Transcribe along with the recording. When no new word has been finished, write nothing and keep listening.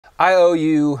I owe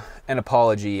you an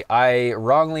apology. I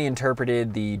wrongly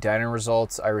interpreted the dyno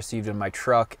results I received in my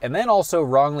truck and then also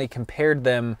wrongly compared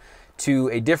them to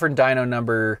a different dyno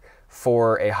number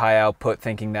for a high output,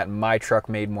 thinking that my truck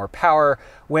made more power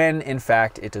when in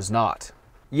fact it does not.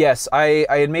 Yes, I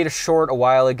had made a short a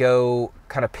while ago,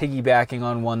 kind of piggybacking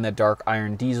on one that Dark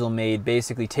Iron Diesel made,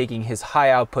 basically taking his high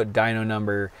output dyno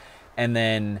number and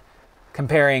then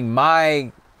comparing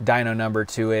my dyno number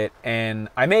to it, and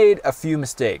I made a few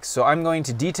mistakes. So I'm going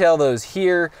to detail those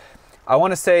here. I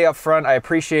want to say up front, I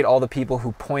appreciate all the people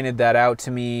who pointed that out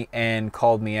to me and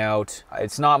called me out.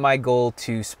 It's not my goal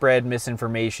to spread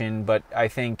misinformation, but I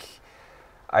think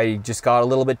I just got a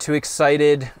little bit too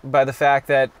excited by the fact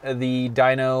that the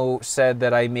dyno said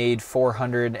that I made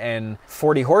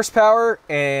 440 horsepower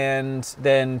and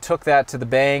then took that to the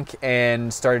bank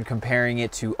and started comparing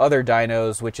it to other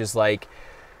dynos, which is like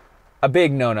a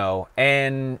big no-no.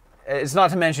 And it's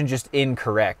not to mention just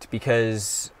incorrect,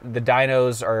 because the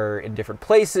dynos are in different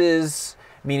places,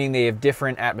 meaning they have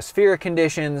different atmospheric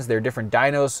conditions. They're different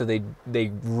dynos, so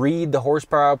they read the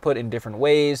horsepower output in different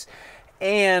ways.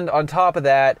 And on top of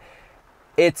that,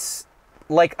 it's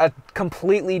like a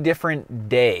completely different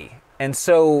day. And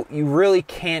so you really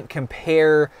can't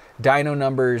compare dyno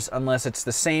numbers unless it's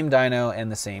the same dyno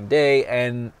and the same day.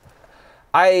 And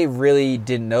I really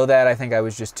didn't know that. I think I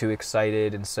was just too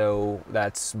excited, and so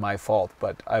that's my fault,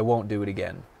 but I won't do it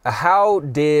again. How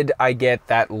did I get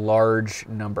that large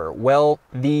number? Well,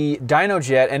 the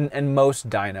DynoJet and most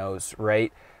dynos,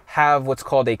 right, have what's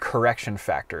called a correction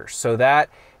factor. So that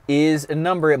is a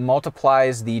number it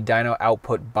multiplies the dyno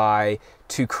output by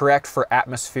to correct for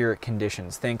atmospheric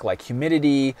conditions. Think like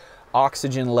humidity,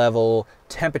 oxygen level,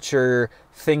 temperature,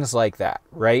 things like that,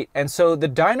 right? And so the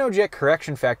DynoJet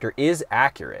correction factor is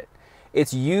accurate.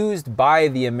 It's used by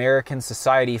the American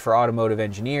Society for Automotive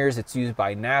Engineers. It's used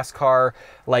by NASCAR.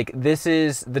 Like, the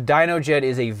DynoJet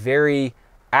is a very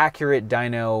accurate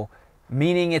dyno,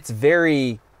 meaning it's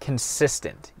very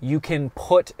consistent. You can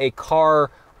put a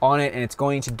car on it and it's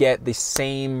going to get the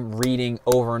same reading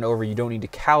over and over. You don't need to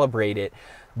calibrate it.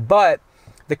 But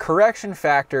the correction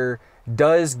factor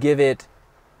does give it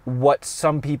what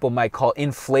some people might call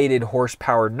inflated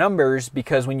horsepower numbers,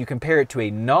 because when you compare it to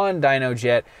a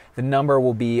non-DynoJet, the number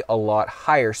will be a lot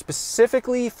higher,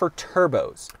 specifically for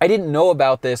turbos. I didn't know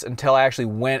about this until I actually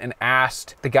went and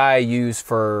asked the guy I use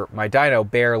for my dyno,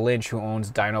 Bear Lynch, who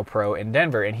owns Dyno Pro in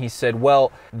Denver, and he said,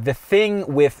 well, the thing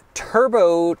with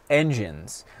turbo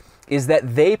engines is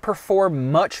that they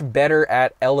perform much better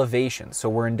at elevation. So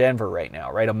we're in Denver right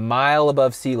now, right? A mile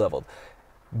above sea level.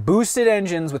 Boosted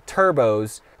engines with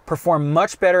turbos perform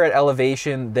much better at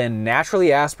elevation than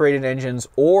naturally aspirated engines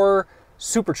or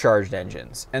supercharged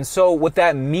engines. And so what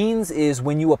that means is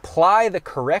when you apply the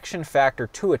correction factor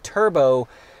to a turbo,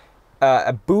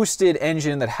 a boosted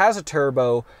engine that has a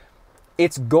turbo,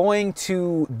 it's going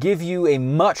to give you a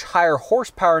much higher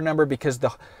horsepower number, because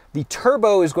the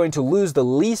turbo is going to lose the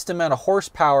least amount of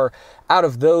horsepower out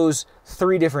of those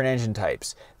three different engine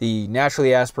types: the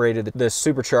naturally aspirated, the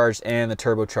supercharged, and the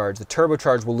turbocharged. The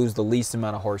turbocharged will lose the least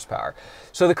amount of horsepower.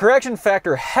 So the correction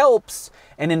factor helps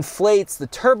and inflates the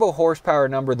turbo horsepower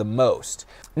number the most.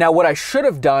 Now, what I should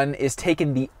have done is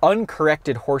taken the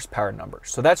uncorrected horsepower number.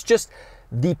 So that's just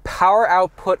the power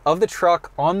output of the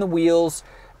truck on the wheels,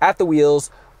 at the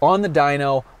wheels, on the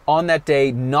dyno, on that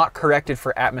day, not corrected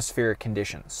for atmospheric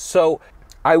conditions. So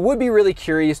I would be really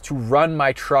curious to run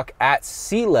my truck at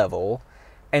sea level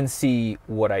and see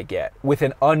what I get with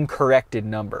an uncorrected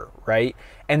number, right?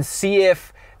 And see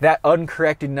if that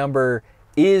uncorrected number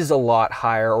is a lot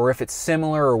higher or if it's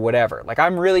similar or whatever. Like,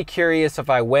 I'm really curious if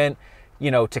I went,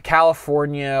 to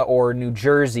California or New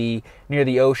Jersey near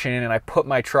the ocean and I put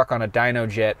my truck on a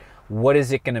DynoJet, what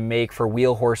is it going to make for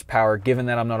wheel horsepower given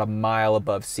that I'm not a mile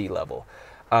above sea level?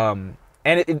 And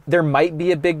there might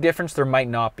be a big difference, there might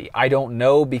not be. I don't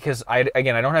know, because I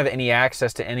don't have any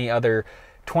access to any other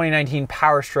 2019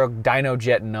 PowerStroke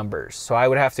DynoJet numbers. So I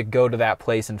would have to go to that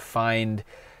place and find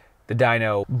the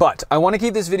dyno. But I want to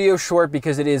keep this video short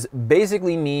because it is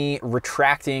basically me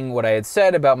retracting what I had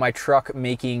said about my truck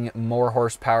making more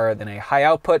horsepower than a high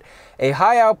output. A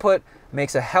high output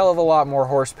makes a hell of a lot more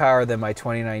horsepower than my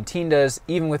 2019 does,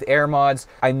 even with air mods.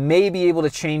 I may be able to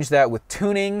change that with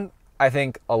tuning. I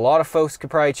think a lot of folks could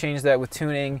probably change that with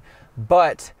tuning,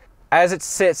 but as it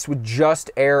sits with just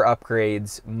air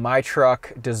upgrades, my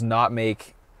truck does not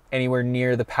make anywhere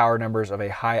near the power numbers of a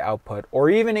high output or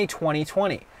even a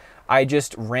 2020. I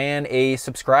just ran a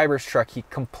subscriber's truck. He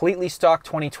completely stock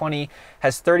 2020,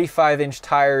 has 35-inch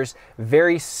tires,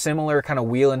 very similar kind of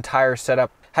wheel and tire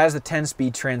setup, has the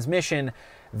 10-speed transmission.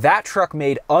 That truck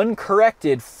made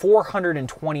uncorrected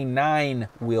 429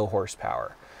 wheel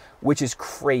horsepower, which is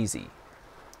crazy.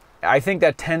 I think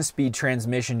that 10-speed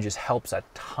transmission just helps a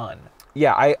ton.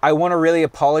 Yeah, I want to really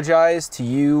apologize to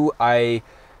you.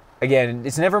 Again,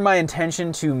 it's never my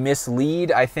intention to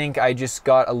mislead. I think I just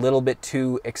got a little bit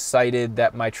too excited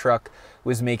that my truck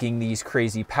was making these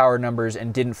crazy power numbers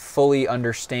and didn't fully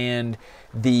understand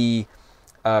the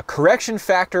correction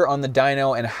factor on the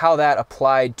dyno and how that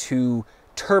applied to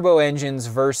turbo engines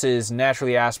versus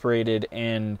naturally aspirated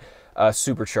and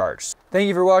supercharged. Thank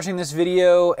you for watching this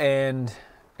video, and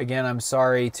again, I'm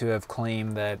sorry to have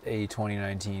claimed that a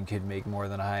 2019 could make more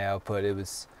than a high output. It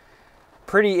was a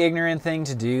pretty ignorant thing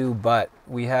to do, but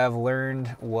we have learned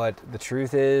what the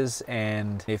truth is,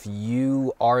 and if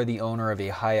you are the owner of a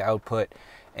high output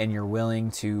and you're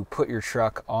willing to put your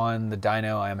truck on the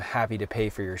dyno, I'm happy to pay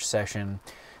for your session.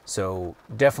 So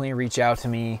definitely reach out to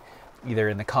me either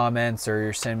in the comments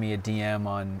or send me a DM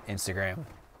on Instagram.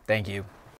 Thank you.